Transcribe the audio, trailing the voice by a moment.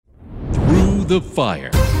the Fire.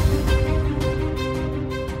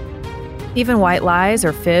 Even white lies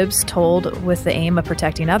or fibs told with the aim of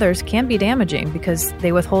protecting others can be damaging because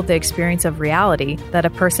they withhold the experience of reality that a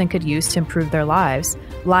person could use to improve their lives.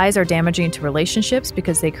 Lies are damaging to relationships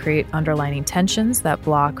because they create underlying tensions that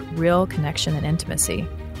block real connection and intimacy.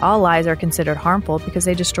 All lies are considered harmful because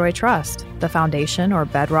they destroy trust, the foundation or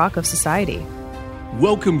bedrock of society.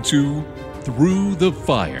 Welcome to Through the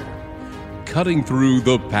Fire, cutting through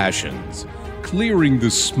the passions, clearing the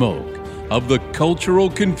smoke of the cultural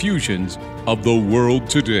confusions of the world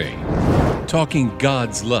today, talking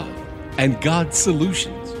God's love and God's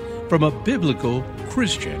solutions from a biblical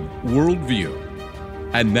Christian worldview.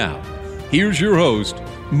 And now, here's your host,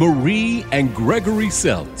 Marie and Gregory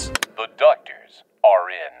Seltz. The doctors are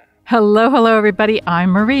in. Hello, everybody.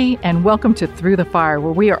 I'm Marie, and welcome to Through the Fire,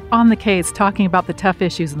 where we are on the case talking about the tough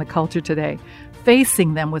issues in the culture today,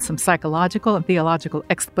 facing them with some psychological and theological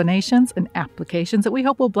explanations and applications that we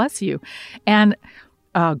hope will bless you. And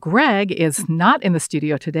Greg is not in the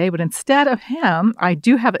studio today, but instead of him, I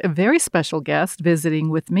do have a very special guest visiting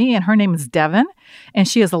with me, and her name is Devin, and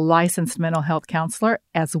she is a licensed mental health counselor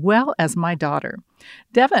as well as my daughter.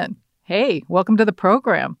 Devin, hey, welcome to the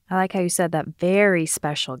program. I like how you said that, very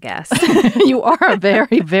special guest. You are a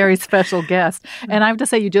very, very special guest. And I have to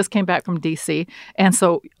say, you just came back from D.C., and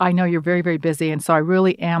so I know you're very, very busy. And so I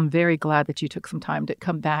really am very glad that you took some time to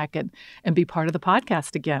come back and be part of the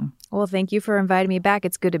podcast again. Well, thank you for inviting me back.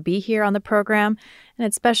 It's good to be here on the program, and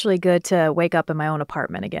it's especially good to wake up in my own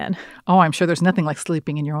apartment again. Oh, I'm sure there's nothing like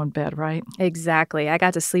sleeping in your own bed, right? Exactly. I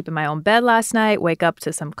got to sleep in my own bed last night, wake up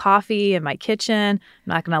to some coffee in my kitchen.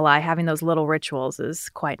 I'm not going to lie, having those little rituals is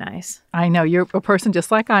quite nice. I know. You're a person just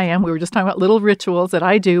like I am. We were just talking about little rituals that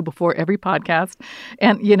I do before every podcast.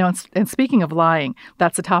 And, and speaking of lying,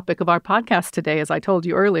 that's the topic of our podcast today, as I told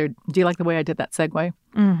you earlier. Do you like the way I did that segue?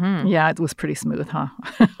 Mm-hmm. Yeah, it was pretty smooth, huh?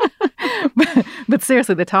 But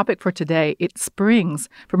seriously, the topic for today, it springs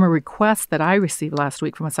from a request that I received last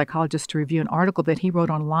week from a psychologist to review an article that he wrote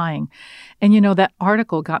on lying. And, that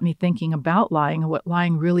article got me thinking about lying and what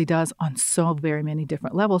lying really does on so very many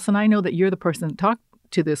different levels. And I know that you're the person to talk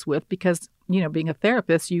to this with because, being a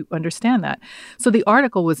therapist, you understand that. So the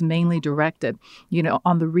article was mainly directed,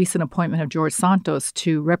 on the recent appointment of George Santos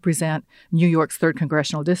to represent New York's 3rd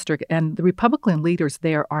Congressional District. And the Republican leaders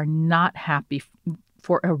there are not happy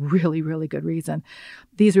for a really, really good reason.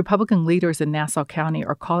 These Republican leaders in Nassau County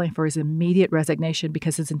are calling for his immediate resignation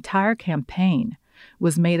because his entire campaign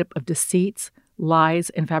was made up of deceits, lies,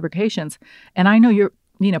 and fabrications. And I know you're,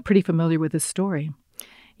 pretty familiar with this story.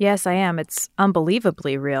 Yes, I am. It's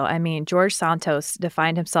unbelievably real. I mean, George Santos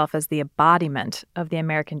defined himself as the embodiment of the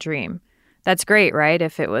American dream. That's great, right?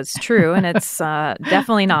 If it was true, and it's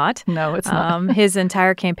definitely not. No, it's not. His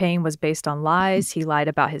entire campaign was based on lies. He lied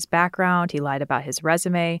about his background. He lied about his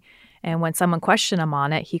resume. And when someone questioned him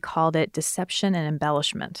on it, he called it deception and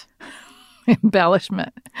embellishment.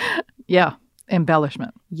 Embellishment. Yeah.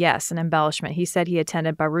 Embellishment. Yes, an embellishment. He said he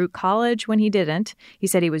attended Baruch College when he didn't. He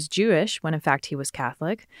said he was Jewish when in fact he was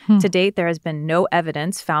Catholic. To date, there has been no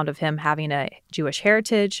evidence found of him having a Jewish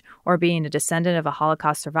heritage or being a descendant of a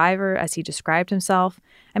Holocaust survivor, as he described himself.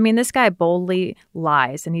 I mean, this guy boldly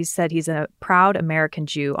lies, and he said he's a proud American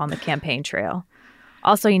Jew on the campaign trail.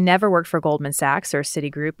 Also, he never worked for Goldman Sachs or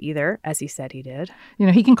Citigroup either, as he said he did.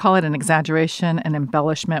 He can call it an exaggeration, an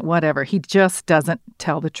embellishment, whatever. He just doesn't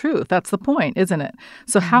tell the truth. That's the point, isn't it?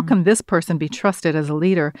 So how can this person be trusted as a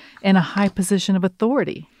leader in a high position of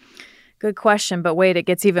authority? Good question, but wait, it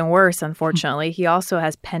gets even worse, unfortunately. He also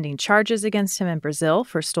has pending charges against him in Brazil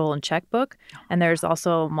for stolen checkbook, and there's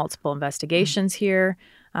also multiple investigations here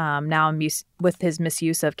now with his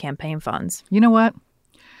misuse of campaign funds. You know what?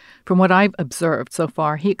 From what I've observed so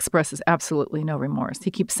far, he expresses absolutely no remorse.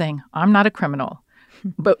 He keeps saying, I'm not a criminal.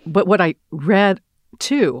 But what I read,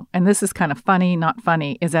 too, and this is kind of funny, not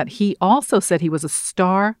funny, is that he also said he was a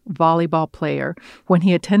star volleyball player when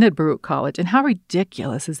he attended Baruch College. And how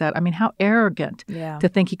ridiculous is that? I mean, how arrogant to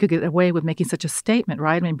think he could get away with making such a statement,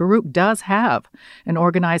 right? I mean, Baruch does have an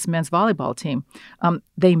organized men's volleyball team.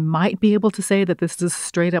 They might be able to say that this is a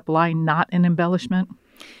straight-up lie, not an embellishment.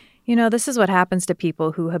 This is what happens to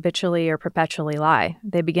people who habitually or perpetually lie.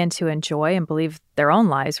 They begin to enjoy and believe their own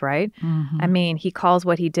lies, right? Mm-hmm. I mean, he calls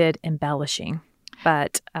what he did embellishing.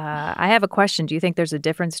 But I have a question. Do you think there's a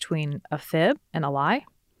difference between a fib and a lie?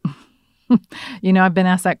 I've been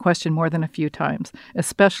asked that question more than a few times,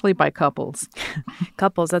 especially by couples.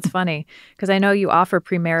 Couples, that's funny, because I know you offer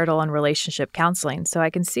premarital and relationship counseling, so I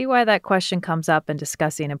can see why that question comes up in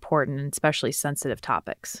discussing important and especially sensitive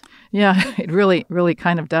topics. Yeah, it really, really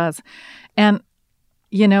kind of does. And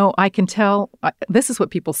I can tell, this is what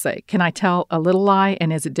people say. Can I tell a little lie,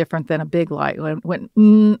 and is it different than a big lie?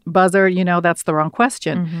 Buzzer, that's the wrong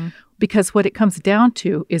question. Mm-hmm. Because what it comes down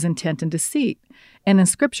to is intent and deceit. And in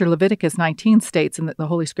Scripture, Leviticus 19 states in the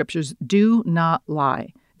Holy Scriptures, do not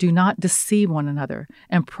lie. Do not deceive one another.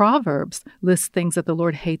 And Proverbs lists things that the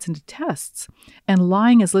Lord hates and detests. And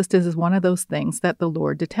lying is listed as one of those things that the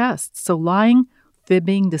Lord detests. So lying,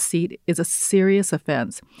 fibbing, deceit is a serious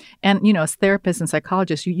offense. And, as therapists and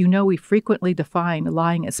psychologists, we frequently define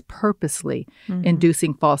lying as purposely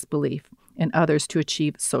inducing false belief in others to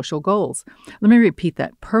achieve social goals. Let me repeat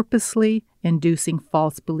that. Purposely inducing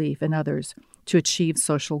false belief in others to achieve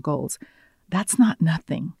social goals. That's not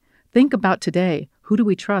nothing. Think about today. Who do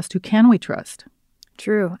we trust? Who can we trust?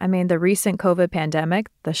 True. I mean, the recent COVID pandemic,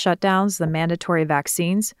 the shutdowns, the mandatory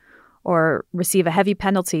vaccines, or receive a heavy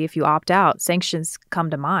penalty if you opt out, sanctions come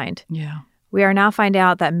to mind. Yeah. We are now finding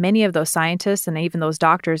out that many of those scientists and even those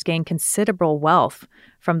doctors gained considerable wealth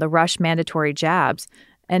from the rush mandatory jabs.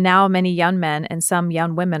 And now many young men and some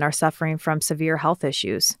young women are suffering from severe health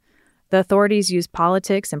issues. The authorities use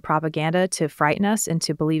politics and propaganda to frighten us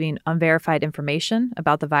into believing unverified information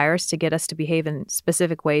about the virus to get us to behave in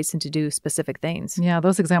specific ways and to do specific things. Yeah,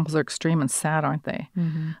 those examples are extreme and sad, aren't they?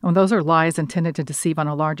 Mm-hmm. Well, those are lies intended to deceive on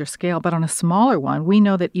a larger scale. But on a smaller one, we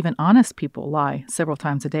know that even honest people lie several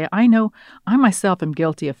times a day. I know I myself am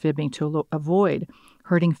guilty of fibbing to avoid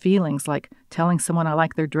hurting feelings, like telling someone I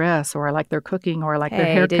like their dress or I like their cooking or I like their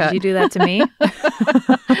haircut. Did you do that to me?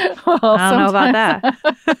 Well, I don't know about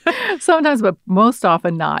that. Sometimes, but most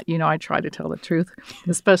often not. I try to tell the truth,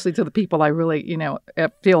 especially to the people I really,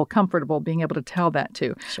 feel comfortable being able to tell that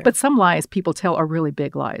to. Sure. But some lies people tell are really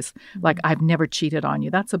big lies. Like, I've never cheated on you.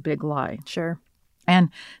 That's a big lie. Sure. And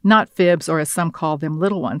not fibs, or as some call them,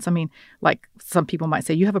 little ones. I mean, like some people might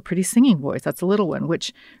say, you have a pretty singing voice. That's a little one,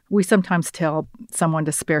 which we sometimes tell someone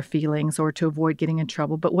to spare feelings or to avoid getting in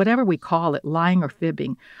trouble. But whatever we call it, lying or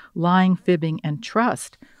fibbing, lying, fibbing, and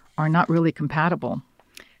trust are not really compatible.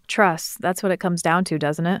 Trust, that's what it comes down to,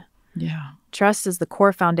 doesn't it? Yeah. Trust is the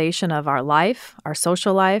core foundation of our life, our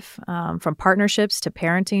social life, from partnerships to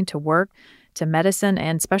parenting to work to medicine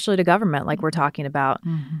and especially to government, like we're talking about.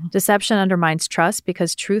 Mm-hmm. Deception undermines trust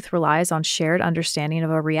because truth relies on shared understanding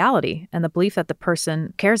of a reality and the belief that the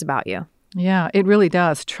person cares about you. Yeah, it really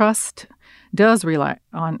does. Trust does rely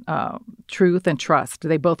on truth and trust.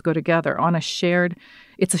 They both go together on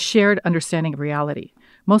it's a shared understanding of reality.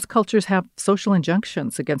 Most cultures have social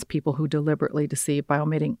injunctions against people who deliberately deceive by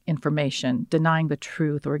omitting information, denying the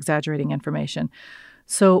truth, or exaggerating information.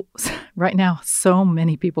 So right now, so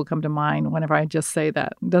many people come to mind whenever I just say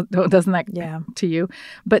that. Doesn't that to you?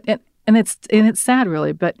 But and it's sad,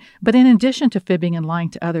 really. But in addition to fibbing and lying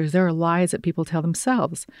to others, there are lies that people tell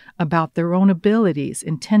themselves about their own abilities,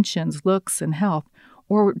 intentions, looks, and health,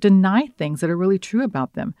 or deny things that are really true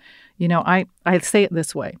about them. I say it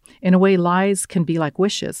this way. In a way, lies can be like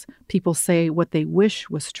wishes. People say what they wish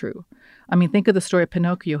was true. I mean, think of the story of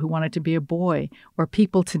Pinocchio, who wanted to be a boy, or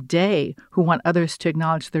people today who want others to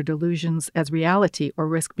acknowledge their delusions as reality or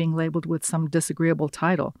risk being labeled with some disagreeable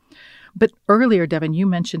title. But earlier, Devin, you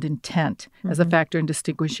mentioned intent as a factor in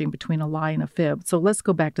distinguishing between a lie and a fib. So let's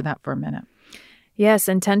go back to that for a minute. Yes,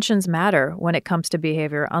 intentions matter when it comes to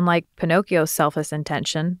behavior. Unlike Pinocchio's selfless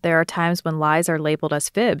intention, there are times when lies are labeled as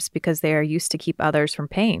fibs because they are used to keep others from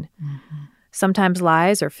pain. Mm-hmm. Sometimes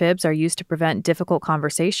lies or fibs are used to prevent difficult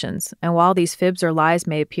conversations. And while these fibs or lies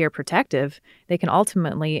may appear protective, they can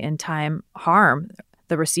ultimately, in time, harm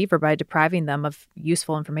the receiver by depriving them of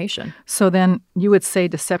useful information. So then you would say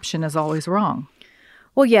deception is always wrong.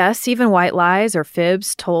 Well, yes, even white lies or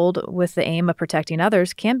fibs told with the aim of protecting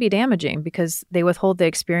others can be damaging because they withhold the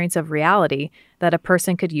experience of reality that a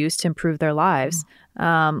person could use to improve their lives.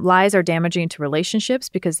 Lies are damaging to relationships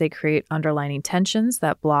because they create underlying tensions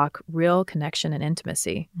that block real connection and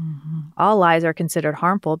intimacy. Mm-hmm. All lies are considered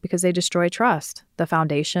harmful because they destroy trust, the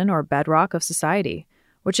foundation or bedrock of society,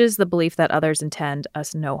 which is the belief that others intend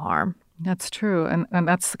us no harm. That's true. And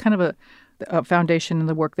that's kind of a foundation in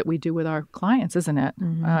the work that we do with our clients, isn't it?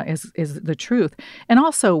 Mm-hmm. Is the truth. And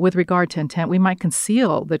also with regard to intent, we might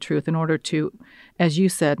conceal the truth in order to, as you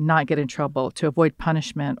said, not get in trouble, to avoid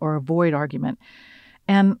punishment or avoid argument.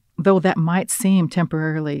 And though that might seem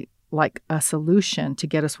temporarily like a solution to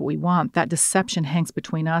get us what we want, that deception hangs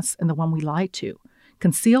between us and the one we lie to.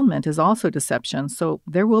 Concealment is also deception, so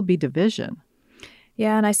there will be division.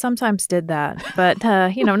 Yeah, and I sometimes did that, but,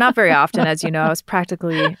 not very often, as you know. I was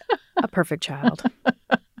practically a perfect child.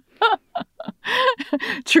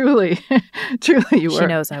 Truly you were. She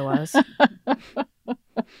knows I was.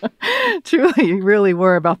 Truly, you really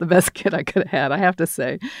were about the best kid I could have had, I have to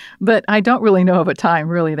say. But I don't really know of a time,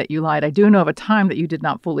 really, that you lied. I do know of a time that you did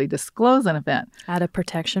not fully disclose an event. Out of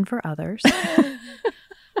protection for others.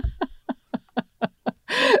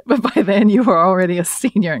 But by then, you were already a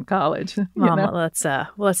senior in college. Mama,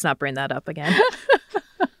 let's not bring that up again.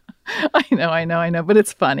 I know. But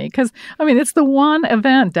it's funny because, it's the one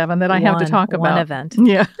event, Devin, that I have to talk about. One event.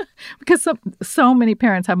 Yeah. Because so many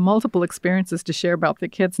parents have multiple experiences to share about their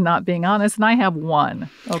kids not being honest, and I have one.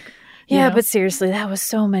 Okay. Yeah, but seriously, that was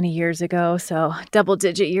so many years ago. So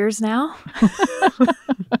double-digit years now.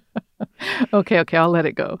 Okay, I'll let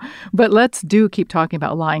it go. But let's keep talking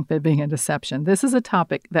about lying, fibbing, and deception. This is a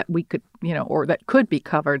topic that we could, or that could be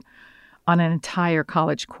covered on an entire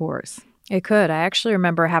college course. It could. I actually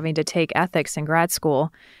remember having to take ethics in grad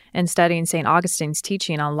school and studying St. Augustine's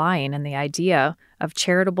teaching on lying and the idea of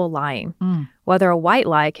charitable lying. Whether a white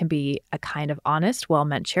lie can be a kind of honest,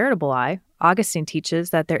 well-meant charitable lie, Augustine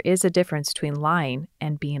teaches that there is a difference between lying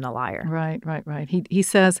and being a liar. Right. He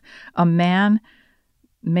says a man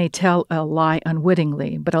may tell a lie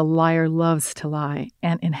unwittingly, but a liar loves to lie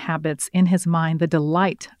and inhabits in his mind the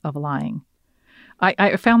delight of lying.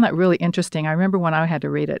 I found that really interesting. I remember when I had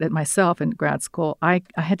to read it myself in grad school, I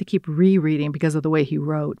had to keep rereading because of the way he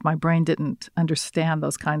wrote. My brain didn't understand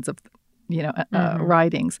those kinds of,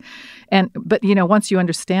 writings. But once you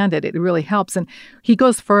understand it, it really helps. And he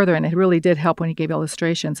goes further, and it really did help when he gave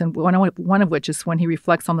illustrations. And one of which is when he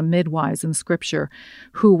reflects on the midwives in Scripture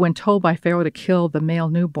who, when told by Pharaoh to kill the male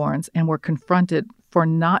newborns and were confronted for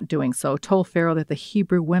not doing so, told Pharaoh that the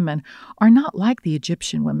Hebrew women are not like the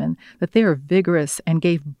Egyptian women, that they are vigorous and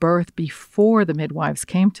gave birth before the midwives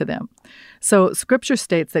came to them. So Scripture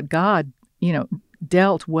states that God,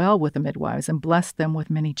 dealt well with the midwives and blessed them with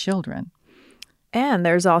many children. And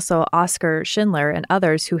there's also Oskar Schindler and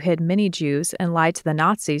others who hid many Jews and lied to the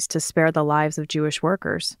Nazis to spare the lives of Jewish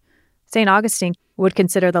workers. St. Augustine would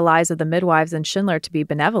consider the lies of the midwives and Schindler to be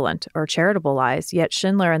benevolent or charitable lies, yet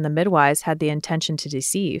Schindler and the midwives had the intention to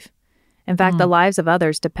deceive. In fact, the lives of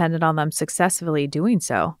others depended on them successfully doing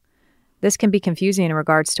so. This can be confusing in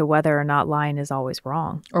regards to whether or not lying is always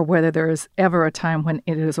wrong. Or whether there is ever a time when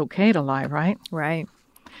it is okay to lie, right? Right.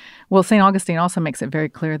 Well, St. Augustine also makes it very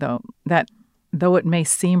clear, though, that though it may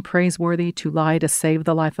seem praiseworthy to lie to save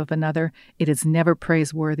the life of another, it is never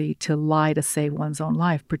praiseworthy to lie to save one's own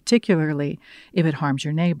life, particularly if it harms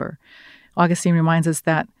your neighbor. Augustine reminds us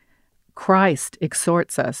that Christ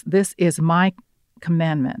exhorts us, "This is my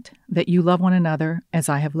commandment, that you love one another as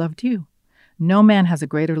I have loved you. No man has a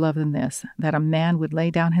greater love than this, that a man would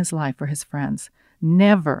lay down his life for his friends.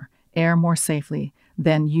 Never err more safely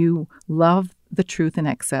than you love the truth in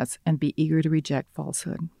excess and be eager to reject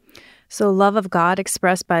falsehood." So love of God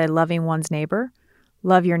expressed by loving one's neighbor.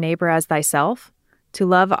 Love your neighbor as thyself. To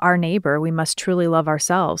love our neighbor, we must truly love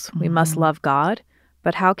ourselves. We must love God.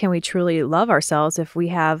 But how can we truly love ourselves if we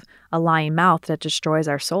have a lying mouth that destroys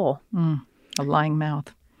our soul? A lying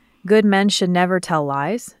mouth. Good men should never tell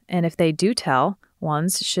lies, and if they do tell,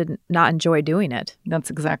 ones should not enjoy doing it. That's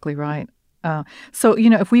exactly right. So,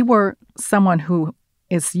 if we were someone who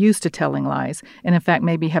is used to telling lies, and in fact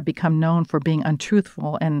maybe have become known for being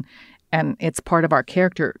untruthful and it's part of our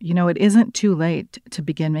character, it isn't too late to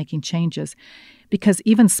begin making changes, because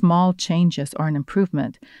even small changes are an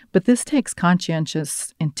improvement. But this takes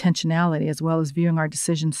conscientious intentionality as well as viewing our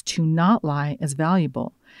decisions to not lie as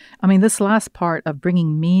valuable. This last part of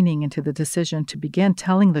bringing meaning into the decision to begin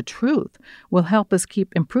telling the truth will help us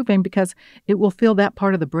keep improving, because it will fill that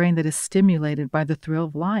part of the brain that is stimulated by the thrill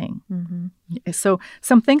of lying. So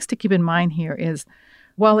some things to keep in mind here is,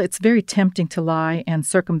 while it's very tempting to lie and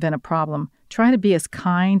circumvent a problem, try to be as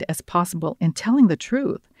kind as possible in telling the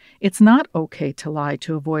truth. It's not okay to lie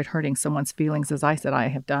to avoid hurting someone's feelings, as I said I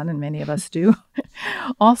have done, and many of us do.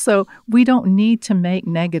 Also, we don't need to make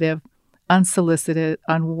negative, unsolicited,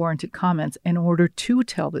 unwarranted comments in order to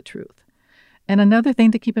tell the truth. And another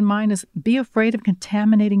thing to keep in mind is be afraid of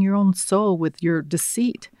contaminating your own soul with your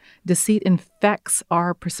deceit. Deceit infects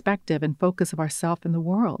our perspective and focus of ourself in the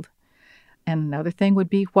world. And another thing would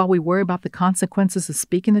be, while we worry about the consequences of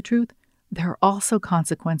speaking the truth, there are also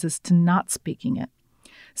consequences to not speaking it.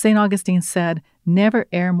 St. Augustine said, "Never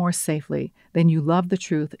err more safely than you love the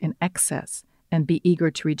truth in excess and be eager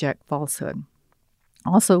to reject falsehood."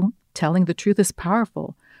 Also, telling the truth is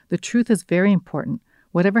powerful. The truth is very important.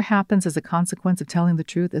 Whatever happens as a consequence of telling the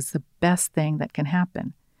truth is the best thing that can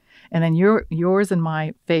happen. And then yours and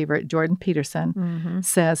my favorite, Jordan Peterson,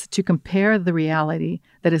 says to compare the reality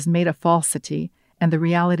that is made of falsity and the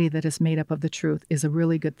reality that is made up of the truth is a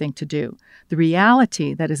really good thing to do. The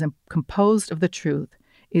reality that is composed of the truth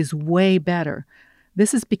is way better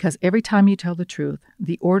This is because every time you tell the truth,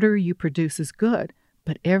 the order you produce is good,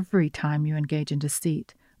 but every time you engage in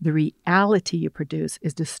deceit, the reality you produce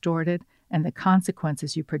is distorted, and the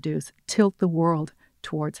consequences you produce tilt the world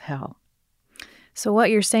towards hell. So what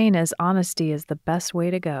you're saying is honesty is the best way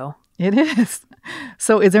to go. It is.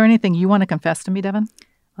 So is there anything you want to confess to me, Devin?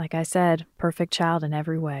 Like I said, perfect child in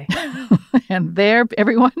every way. And there,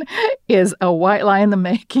 everyone, is a white lie in the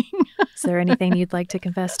making. Is there anything you'd like to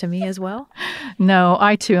confess to me as well? No,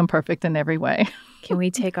 I too am perfect in every way. Can we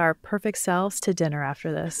take our perfect selves to dinner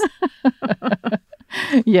after this?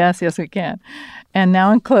 Yes, we can. And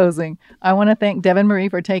now in closing, I want to thank Devin Marie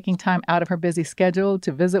for taking time out of her busy schedule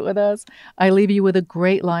to visit with us. I leave you with a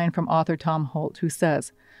great line from author Tom Holt, who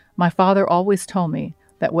says, "My father always told me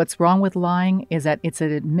that what's wrong with lying is that it's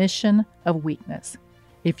an admission of weakness.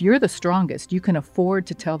 If you're the strongest, you can afford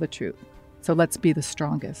to tell the truth. So let's be the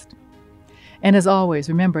strongest." And as always,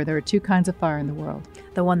 remember there are two kinds of fire in the world.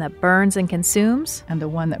 The one that burns and consumes, and the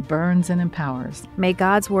one that burns and empowers. May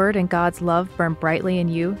God's word and God's love burn brightly in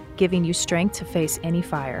you, giving you strength to face any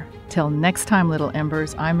fire. Till next time, little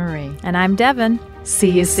embers, I'm Marie. And I'm Devin.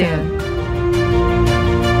 See you soon.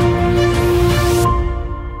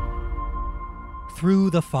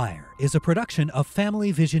 Through the Fire is a production of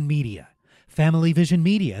Family Vision Media.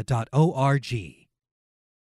 FamilyVisionMedia.org.